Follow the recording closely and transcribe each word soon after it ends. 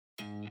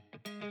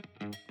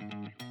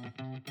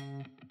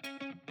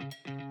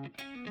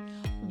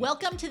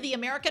Welcome to the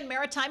American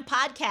Maritime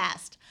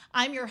Podcast.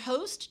 I'm your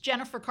host,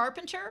 Jennifer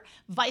Carpenter,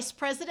 Vice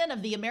President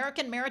of the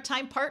American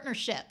Maritime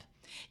Partnership.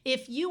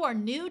 If you are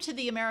new to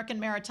the American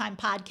Maritime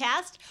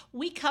Podcast,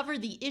 we cover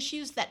the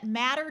issues that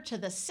matter to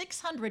the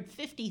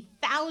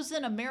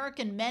 650,000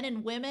 American men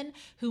and women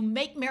who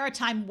make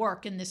maritime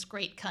work in this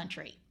great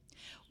country.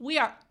 We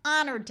are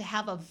honored to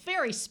have a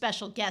very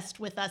special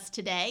guest with us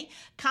today,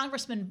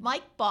 Congressman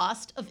Mike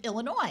Bost of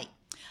Illinois.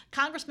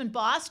 Congressman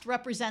Bost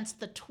represents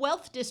the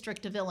 12th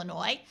District of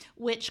Illinois,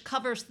 which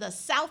covers the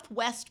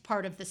southwest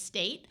part of the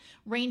state,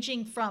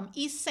 ranging from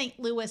East St.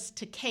 Louis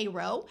to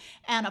Cairo.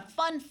 And a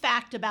fun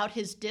fact about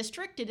his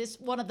district, it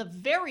is one of the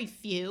very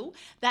few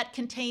that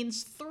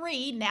contains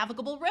 3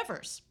 navigable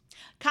rivers.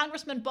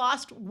 Congressman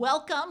Bost,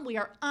 welcome. We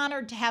are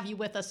honored to have you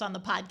with us on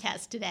the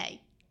podcast today.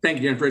 Thank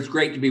you, Jennifer. It's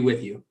great to be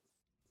with you.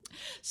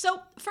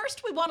 So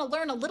first, we want to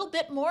learn a little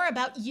bit more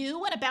about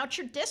you and about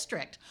your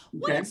district.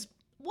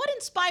 What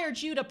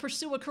inspired you to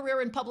pursue a career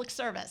in public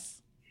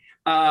service?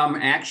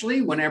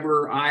 Actually,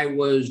 whenever I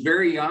was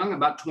very young,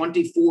 about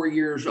 24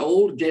 years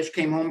old, just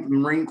came home from the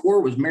Marine Corps,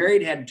 was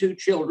married, had 2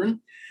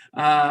 children.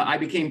 I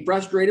became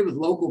frustrated with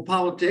local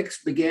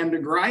politics, began to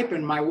gripe,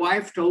 and my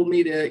wife told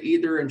me to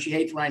either, and she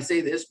hates when I say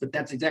this, but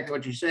that's exactly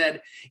what she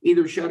said,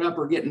 either shut up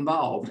or get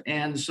involved.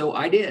 And so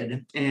I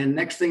did. And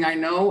next thing I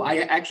know, I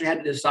actually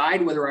had to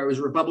decide whether I was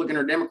Republican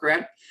or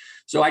Democrat.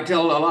 So I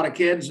tell a lot of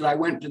kids that I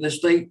went to this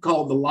thing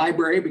called the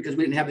library, because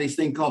we didn't have these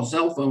things called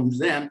cell phones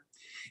then,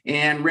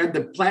 and read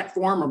the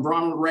platform of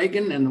Ronald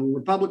Reagan and the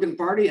Republican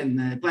Party and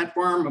the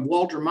platform of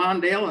Walter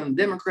Mondale and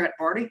the Democrat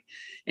Party,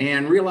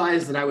 and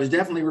realized that I was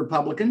definitely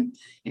Republican.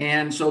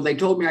 And so they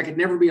told me I could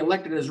never be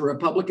elected as a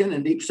Republican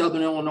in deep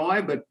Southern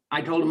Illinois, but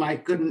I told them I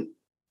couldn't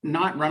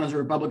not run as a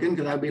Republican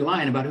because I'd be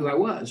lying about who I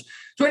was.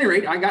 So at any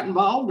rate, I got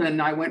involved,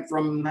 and I went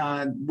from,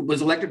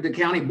 was elected to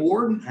county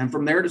board, and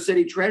from there to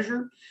city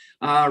treasurer.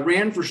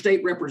 Ran for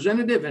state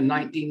representative in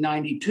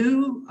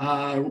 1992,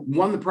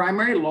 won the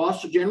primary,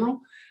 lost the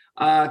general,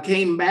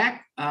 came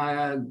back,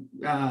 got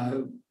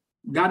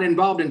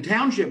involved in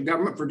township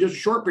government for just a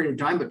short period of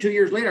time. But 2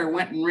 years later, I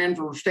went and ran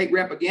for state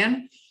rep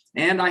again.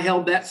 And I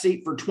held that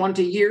seat for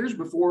 20 years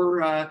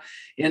before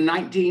in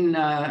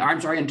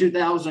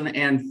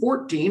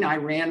 2014, I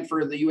ran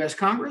for the U.S.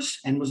 Congress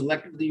and was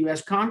elected to the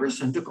U.S.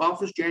 Congress and took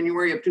office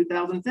January of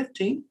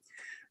 2015.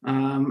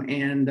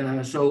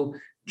 So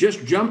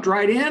just jumped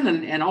right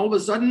in, and all of a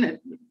sudden,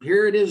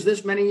 here it is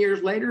this many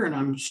years later, and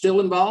I'm still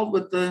involved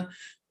with the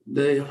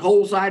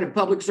whole side of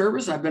public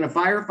service. I've been a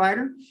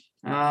firefighter.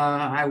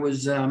 I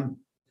was,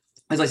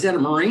 as I said, a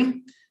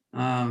Marine,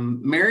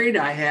 married.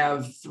 I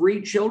have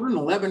 3 children,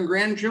 11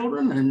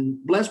 grandchildren,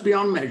 and blessed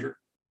beyond measure.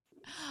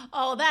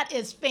 Oh, that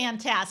is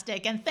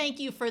fantastic. And thank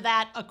you for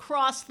that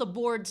across the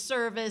board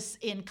service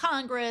in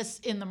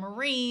Congress, in the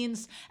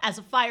Marines, as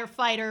a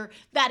firefighter.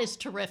 That is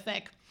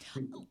terrific.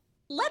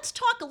 Let's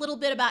talk a little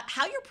bit about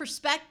how your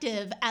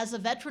perspective as a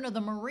veteran of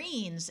the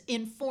Marines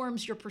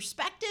informs your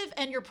perspective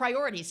and your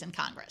priorities in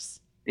Congress.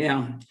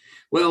 Yeah.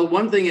 Well,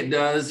 one thing it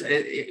does,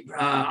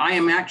 I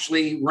am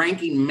actually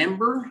ranking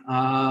member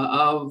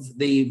of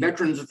the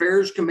Veterans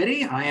Affairs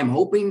Committee. I am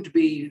hoping to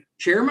be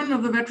chairman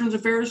of the Veterans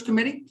Affairs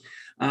Committee.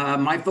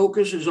 My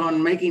focus is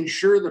on making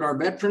sure that our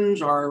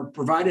veterans are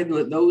provided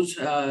with those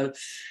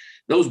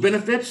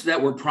benefits that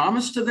were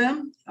promised to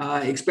them,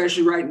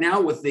 especially right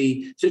now with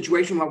the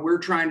situation where we're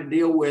trying to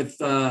deal with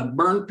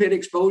burn pit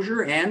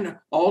exposure, and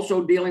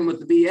also dealing with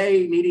the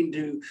VA needing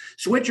to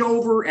switch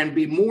over and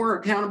be more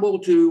accountable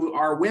to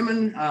our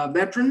women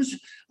veterans.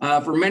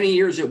 For many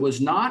years, it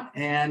was not.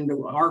 And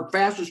our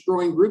fastest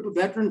growing group of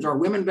veterans are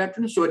women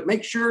veterans. So it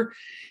makes sure,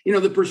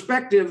 the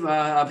perspective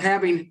of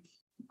having,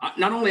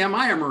 not only am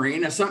I a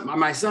Marine,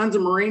 my son's a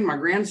Marine, my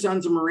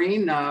grandson's a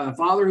Marine, a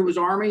father who was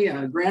Army,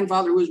 a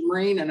grandfather who was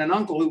Marine, and an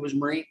uncle who was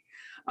Marine.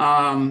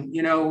 It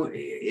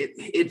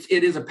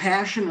is a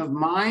passion of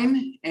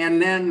mine. And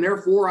then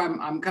therefore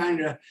I'm kind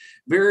of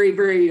very,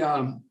 very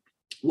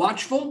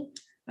watchful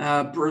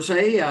per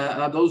se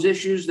of those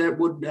issues that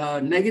would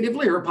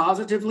negatively or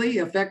positively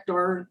affect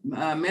our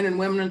men and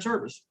women in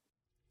service.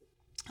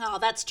 Oh,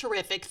 that's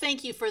terrific.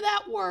 Thank you for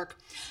that work.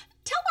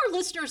 Tell our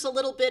listeners a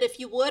little bit, if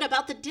you would,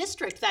 about the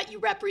district that you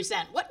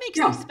represent. What makes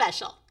them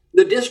special?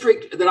 The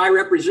district that I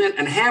represent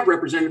and have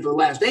represented for the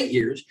last 8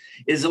 years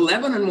is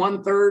 11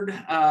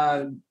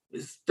 1/3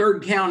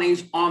 third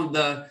counties on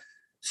the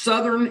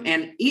southern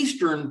and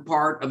eastern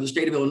part of the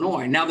state of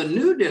Illinois. Now, the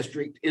new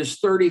district is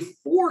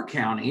 34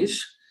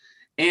 counties.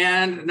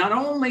 And not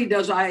only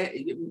does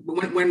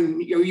when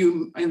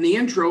you in the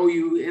intro,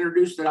 you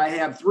introduced that I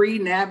have 3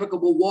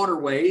 navigable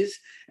waterways,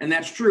 and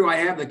that's true. I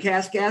have the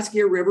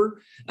Kaskaskia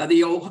River,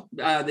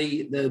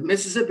 the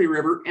Mississippi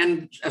River,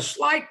 and a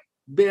slight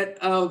bit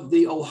of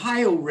the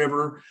Ohio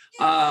River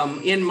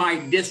in my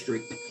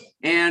district.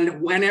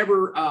 And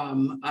whenever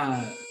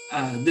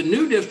the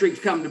new districts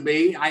come to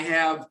be, I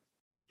have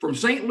from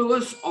St.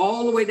 Louis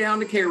all the way down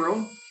to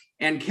Cairo,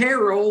 and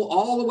Cairo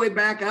all the way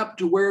back up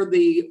to where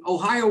the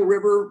Ohio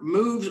River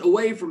moves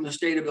away from the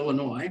state of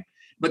Illinois.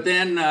 But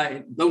then,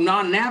 though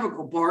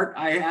non-navigable part,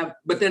 I have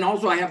the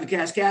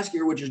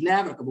Kaskaskia, which is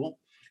navigable.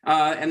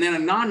 And then a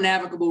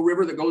non-navigable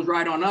river that goes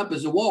right on up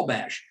is the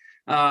Wabash.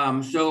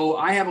 So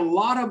I have a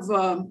lot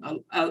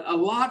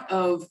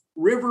of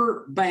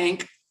river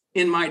bank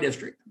in my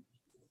district.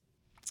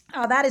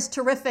 Oh, that is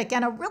terrific,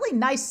 and a really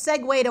nice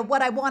segue to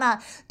what I want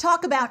to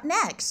talk about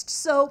next.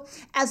 So,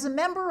 as a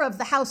member of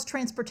the House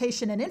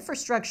Transportation and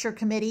Infrastructure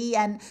Committee,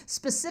 and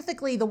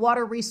specifically the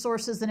Water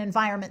Resources and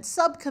Environment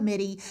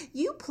Subcommittee,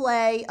 you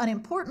play an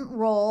important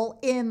role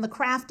in the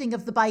crafting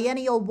of the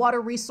Biennial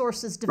Water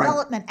Resources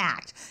Development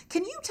Act.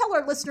 Can you tell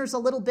our listeners a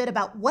little bit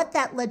about what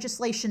that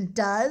legislation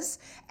does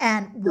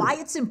and why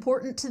it's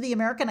important to the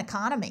American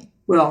economy?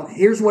 Well,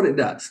 here's what it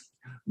does.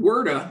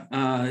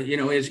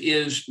 WRDA,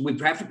 is we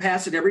have to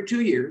pass it every 2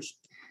 years.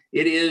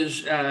 It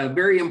is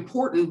very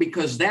important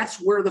because that's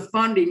where the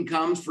funding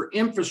comes for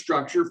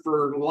infrastructure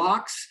for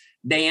locks,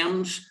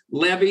 dams,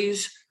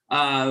 levees,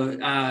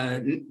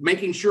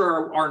 making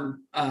sure our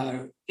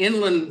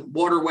inland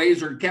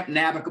waterways are kept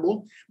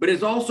navigable, but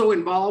it's also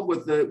involved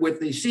with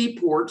the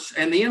seaports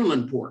and the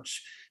inland ports.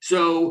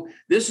 So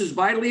this is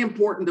vitally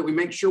important that we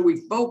make sure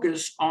we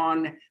focus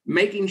on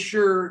making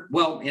sure,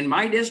 well, in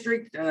my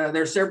district,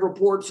 there are several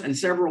ports and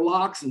several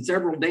locks and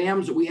several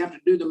dams that we have to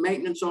do the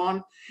maintenance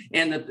on,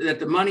 and that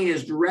the money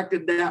is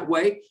directed that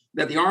way,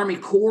 that the Army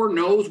Corps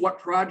knows what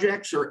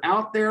projects are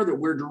out there that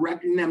we're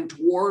directing them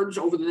towards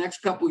over the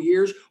next couple of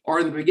years, or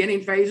in the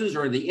beginning phases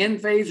or the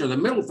end phase or the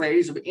middle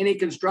phase of any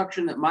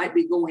construction that might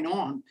be going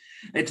on.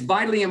 It's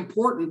vitally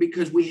important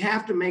because we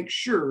have to make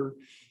sure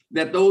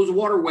that those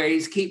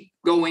waterways keep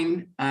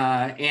going,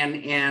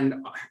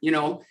 when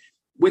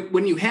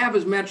you have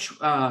as much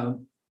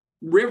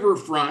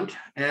riverfront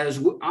as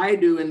I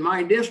do in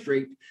my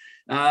district,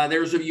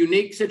 there's a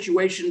unique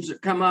situations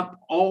that come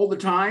up all the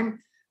time.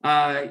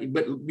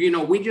 But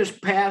we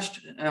just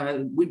passed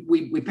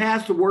we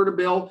passed the WRDA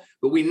bill,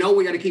 but we know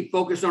we got to keep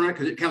focused on it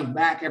because it comes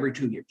back every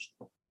 2 years.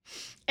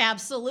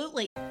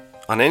 Absolutely.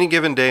 On any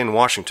given day in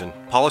Washington,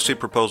 policy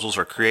proposals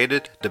are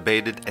created,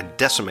 debated, and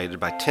decimated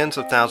by tens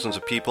of thousands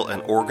of people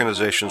and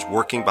organizations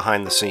working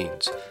behind the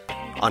scenes.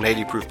 On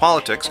 80 Proof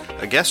Politics,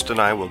 a guest and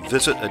I will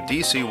visit a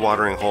DC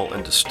watering hole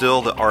and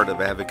distill the art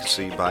of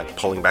advocacy by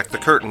pulling back the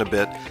curtain a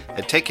bit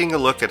and taking a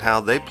look at how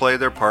they play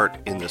their part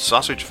in the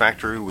sausage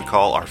factory we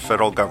call our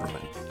federal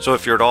government. So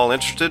if you're at all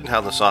interested in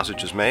how the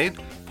sausage is made,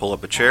 pull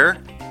up a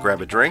chair,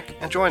 grab a drink,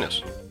 and join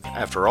us.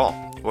 After all,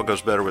 what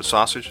goes better with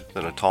sausage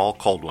than a tall,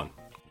 cold one?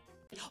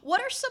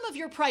 What are some of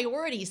your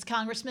priorities,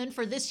 Congressman,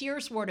 for this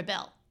year's WRDA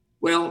bill?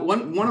 Well,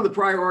 one of the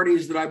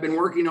priorities that I've been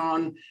working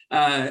on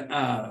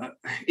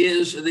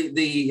is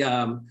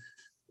the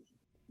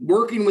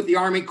working with the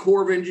Army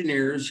Corps of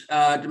Engineers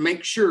to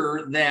make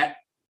sure that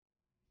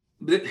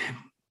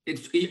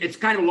it's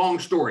kind of a long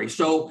story.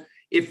 So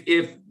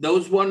if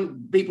those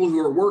people who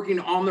are working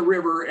on the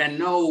river and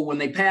know when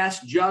they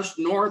pass just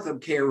north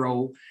of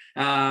Cairo,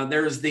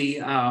 there's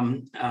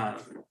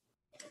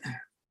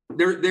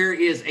there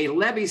is a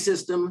levee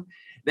system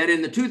that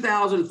in the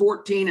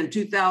 2014 and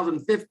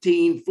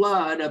 2015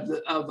 flood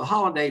of the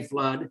holiday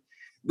flood,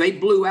 they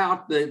blew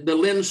out the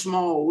Lynn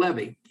Small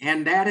levee,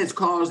 and that has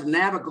caused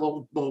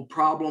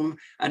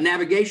a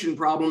navigation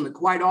problem that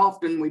quite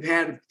often we've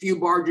had a few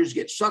barges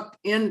get sucked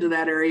into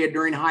that area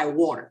during high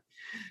water.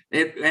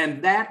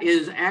 And that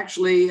is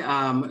actually,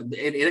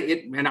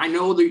 and I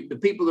know the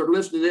people that are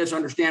listening to this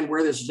understand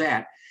where this is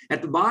at.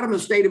 At the bottom of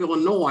the state of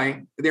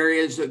Illinois, there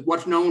is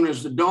what's known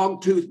as the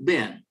Dogtooth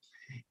Bend.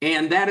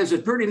 And that is a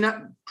pretty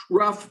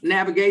rough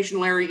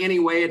navigational area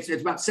anyway. It's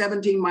about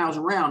 17 miles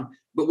around.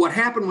 But what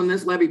happened when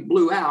this levee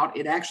blew out,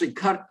 it actually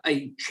cut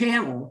a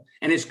channel,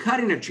 and is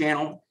cutting a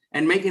channel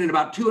and making it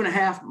about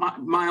 2.5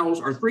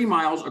 miles or 3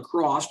 miles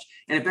across.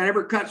 And if that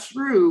ever cuts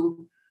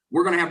through,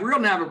 we're going to have a real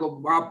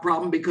navigable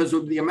problem because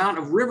of the amount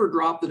of river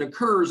drop that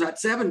occurs at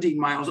 17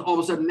 miles, all of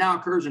a sudden now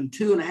occurs in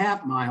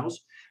 2.5 miles.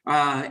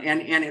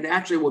 And it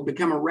actually would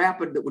become a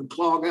rapid that would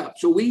clog up.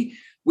 So we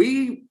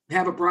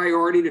have a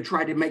priority to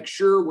try to make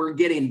sure we're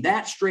getting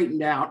that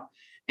straightened out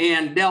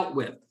and dealt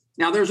with.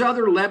 Now, there's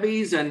other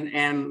levees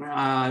and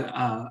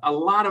a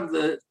lot of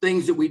the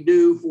things that we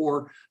do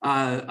for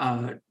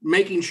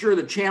making sure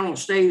the channel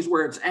stays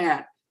where it's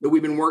at that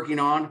we've been working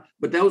on,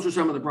 but those are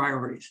some of the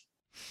priorities.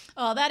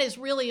 That is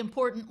really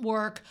important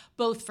work,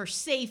 both for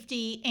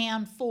safety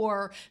and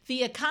for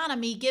the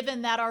economy,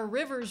 given that our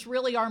rivers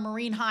really are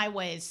marine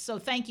highways. So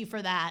thank you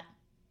for that.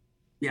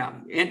 Yeah.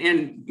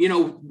 And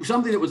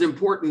something that was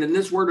important in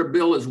this WRDA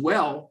bill as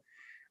well,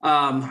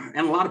 and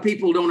a lot of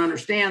people don't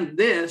understand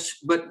this,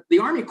 but the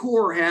Army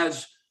Corps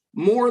has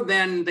more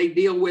than they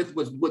deal with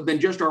than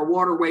just our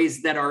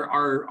waterways that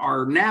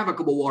are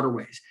navigable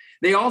waterways.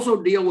 They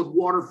also deal with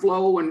water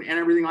flow and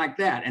everything like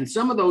that. And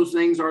some of those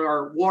things are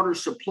our water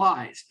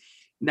supplies.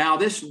 Now,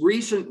 this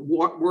recent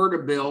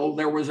WRDA bill,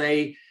 there was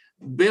a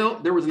bill,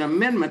 there was an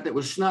amendment that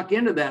was snuck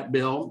into that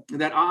bill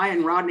that I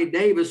and Rodney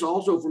Davis,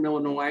 also from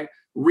Illinois,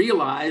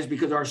 realized,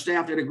 because our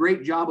staff did a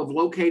great job of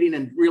locating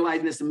and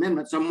realizing this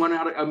amendment.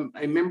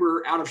 A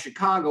member out of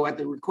Chicago, at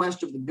the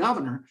request of the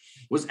governor,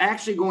 was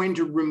actually going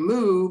to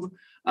remove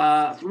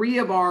 3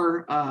 of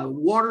our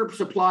water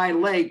supply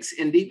lakes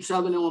in deep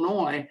southern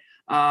Illinois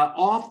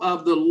off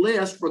of the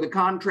list for the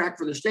contract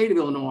for the state of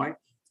Illinois.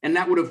 And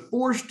that would have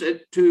forced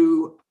it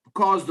to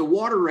cause the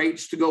water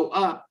rates to go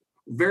up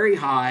very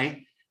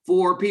high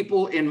for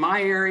people in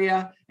my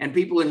area and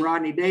people in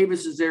Rodney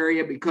Davis's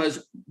area,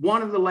 because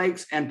one of the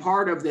lakes and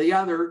part of the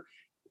other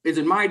is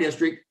in my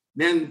district.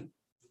 Then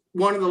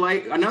one of the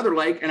lake, another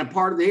lake, and a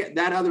part of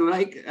that other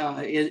lake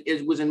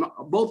was in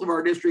both of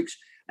our districts.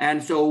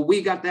 And so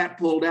we got that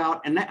pulled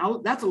out, and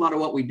that's a lot of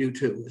what we do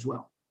too as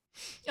well.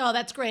 Oh,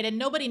 that's great. And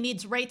nobody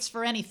needs rates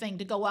for anything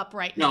to go up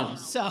right now. No.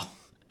 So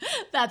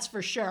that's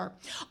for sure.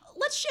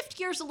 Let's shift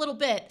gears a little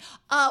bit.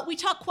 We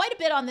talk quite a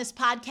bit on this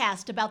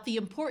podcast about the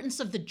importance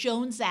of the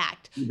Jones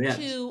Act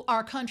to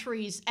our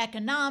country's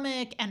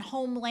economic and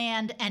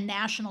homeland and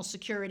national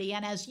security.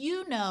 And as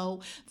you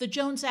know, the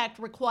Jones Act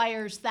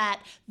requires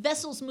that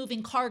vessels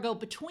moving cargo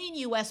between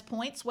U.S.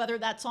 points, whether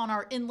that's on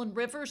our inland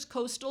rivers,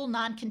 coastal,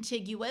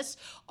 non-contiguous,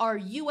 are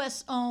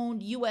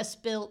U.S.-owned,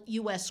 U.S.-built,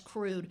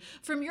 U.S.-crewed.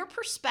 From your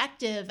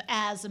perspective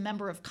as a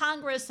member of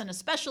Congress, and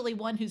especially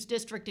one whose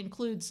district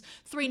includes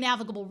 3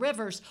 navigable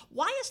rivers,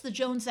 why is the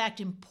Jones Act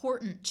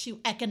important to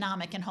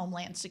economic and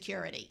homeland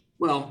security?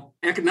 Well,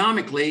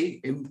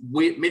 economically,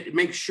 we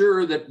make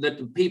sure that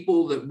the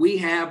people that we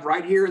have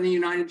right here in the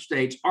United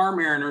States, our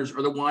mariners,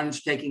 are the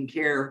ones taking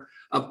care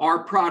of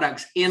our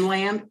products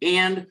inland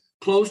and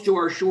close to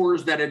our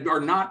shores that are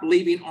not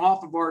leaving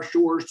off of our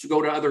shores to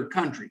go to other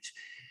countries.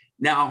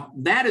 Now,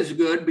 that is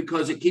good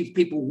because it keeps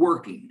people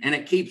working, and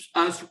it keeps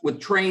us with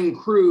trained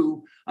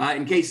crew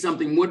in case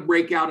something would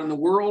break out in the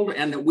world,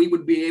 and that we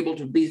would be able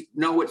to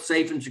know it's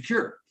safe and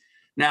secure.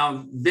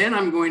 Now, then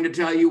I'm going to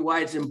tell you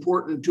why it's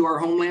important to our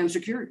homeland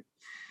security.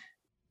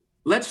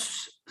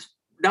 Let's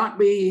not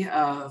be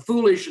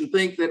foolish and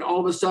think that all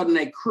of a sudden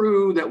a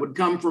crew that would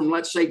come from,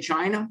 let's say,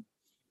 China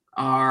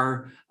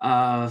or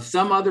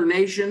some other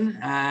nation,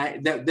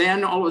 that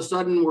then all of a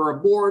sudden were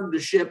aboard the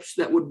ships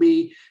that would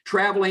be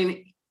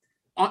traveling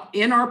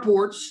in our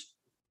ports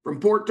from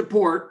port to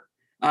port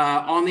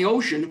on the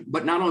ocean,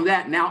 but not only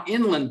that, now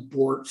inland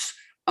ports,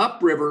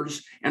 up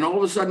rivers, and all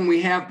of a sudden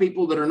we have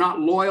people that are not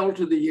loyal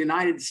to the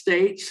United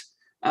States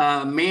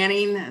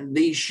manning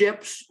these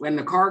ships and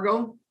the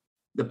cargo.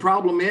 The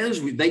problem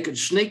is they could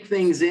sneak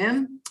things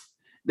in.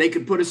 They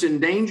could put us in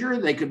danger.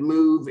 They could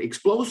move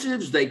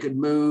explosives. They could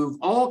move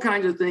all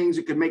kinds of things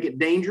that could make it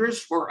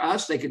dangerous for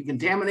us. They could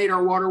contaminate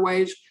our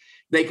waterways.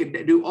 They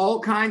could do all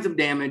kinds of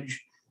damage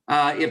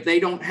if they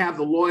don't have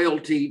the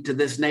loyalty to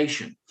this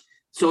nation.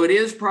 So it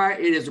is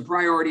a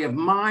priority of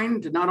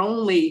mine to not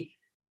only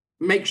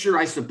make sure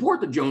I support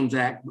the Jones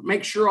Act, but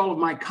make sure all of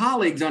my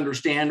colleagues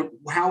understand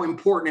how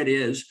important it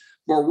is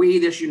for we,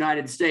 this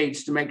United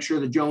States, to make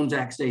sure the Jones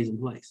Act stays in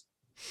place.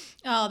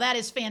 Oh, that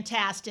is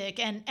fantastic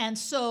and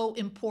so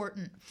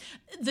important.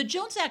 The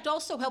Jones Act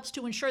also helps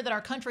to ensure that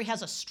our country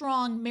has a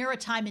strong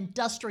maritime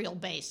industrial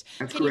base.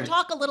 That's Can correct. You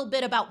talk a little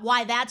bit about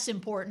why that's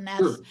important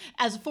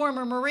as a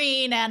former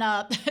Marine and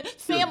a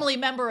family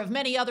member of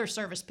many other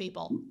service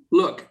people?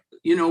 Look,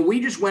 we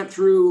just went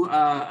through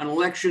an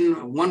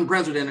election one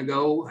president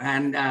ago,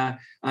 and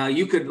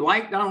you could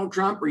like Donald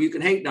Trump or you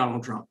could hate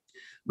Donald Trump.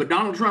 But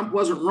Donald Trump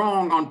wasn't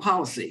wrong on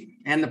policy.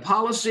 And the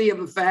policy of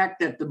the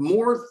fact that the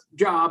more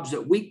jobs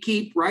that we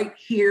keep right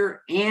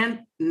here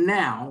and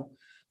now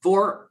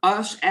for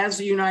us as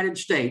the United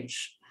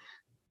States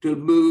to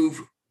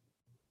move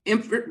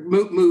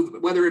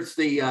whether it's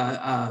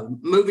the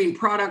moving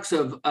products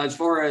of as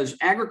far as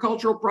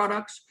agricultural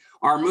products,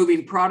 our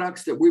moving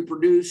products that we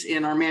produce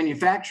in our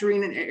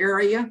manufacturing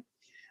area.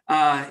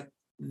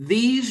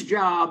 These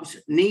jobs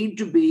need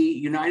to be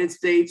United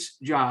States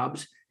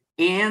jobs,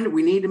 and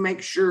we need to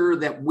make sure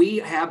that we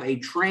have a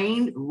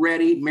trained,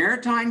 ready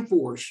maritime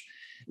force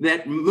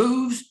that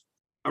moves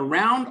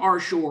around our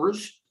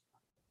shores,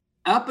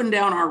 up and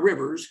down our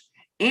rivers,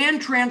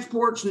 and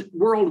transports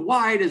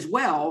worldwide as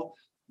well,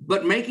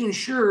 but making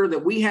sure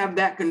that we have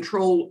that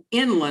control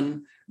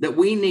inland that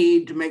we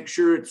need to make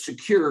sure it's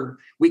secure.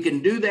 We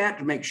can do that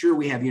to make sure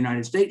we have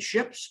United States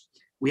ships.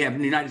 We have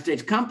United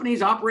States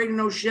companies operating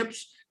those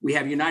ships. We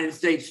have United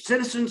States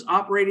citizens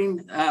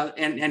operating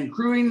and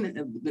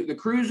crewing the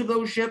crews of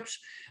those ships.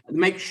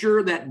 Make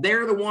sure that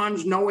they're the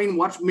ones knowing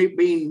what's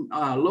being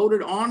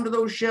loaded onto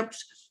those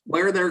ships,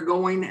 where they're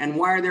going and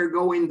why they're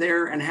going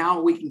there, and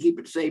how we can keep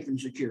it safe and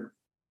secure.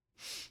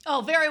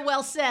 Oh, very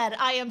well said.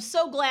 I am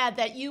so glad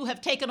that you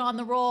have taken on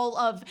the role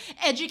of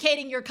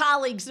educating your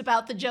colleagues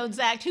about the Jones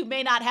Act who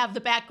may not have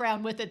the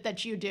background with it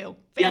that you do.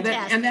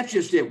 Fantastic. Yeah, and that's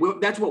just it.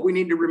 That's what we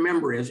need to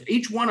remember is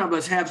each one of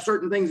us have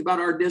certain things about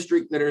our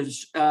district that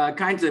is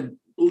kinds of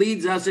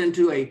leads us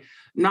into a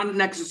not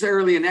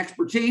necessarily an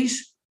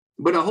expertise,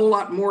 but a whole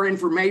lot more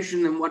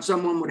information than what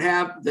someone would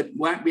have that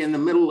might be in the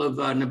middle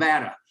of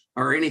Nevada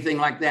or anything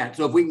like that.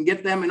 So if we can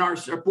get them in our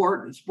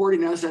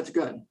supporting us, that's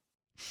good.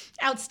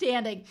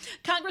 Outstanding.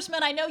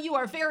 Congressman, I know you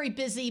are very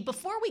busy.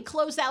 Before we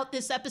close out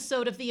this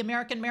episode of the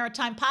American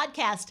Maritime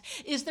Podcast,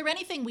 is there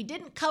anything we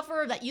didn't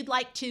cover that you'd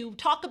like to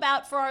talk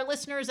about for our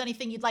listeners?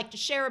 Anything you'd like to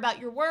share about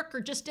your work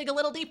or just dig a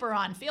little deeper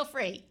on? Feel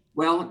free.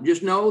 Well,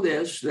 just know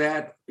this,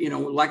 that,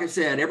 like I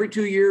said, every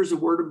 2 years, the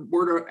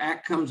Word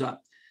Act comes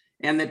up,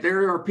 and that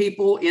there are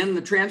people in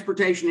the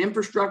Transportation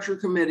Infrastructure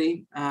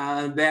Committee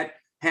that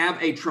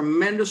have a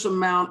tremendous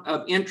amount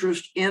of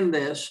interest in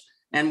this.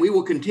 And we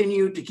will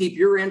continue to keep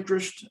your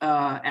interest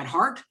at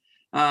heart,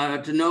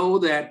 to know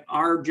that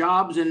our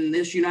jobs in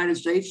this United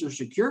States are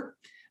secure,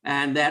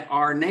 and that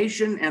our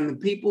nation and the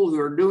people who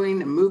are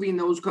doing and moving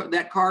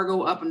that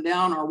cargo up and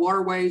down our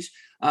waterways,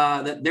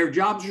 that their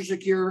jobs are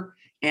secure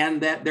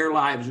and that their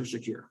lives are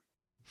secure.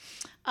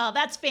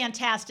 That's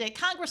fantastic.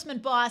 Congressman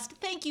Bost,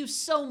 thank you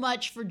so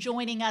much for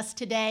joining us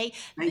today.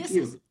 Thank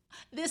you.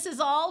 This is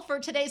all for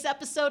today's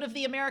episode of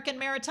the American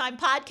Maritime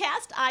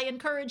Podcast. I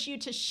encourage you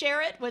to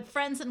share it with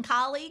friends and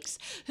colleagues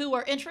who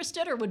are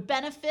interested or would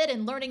benefit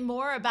in learning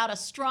more about a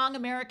strong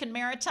American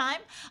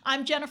maritime.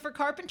 I'm Jennifer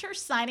Carpenter,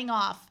 signing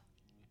off.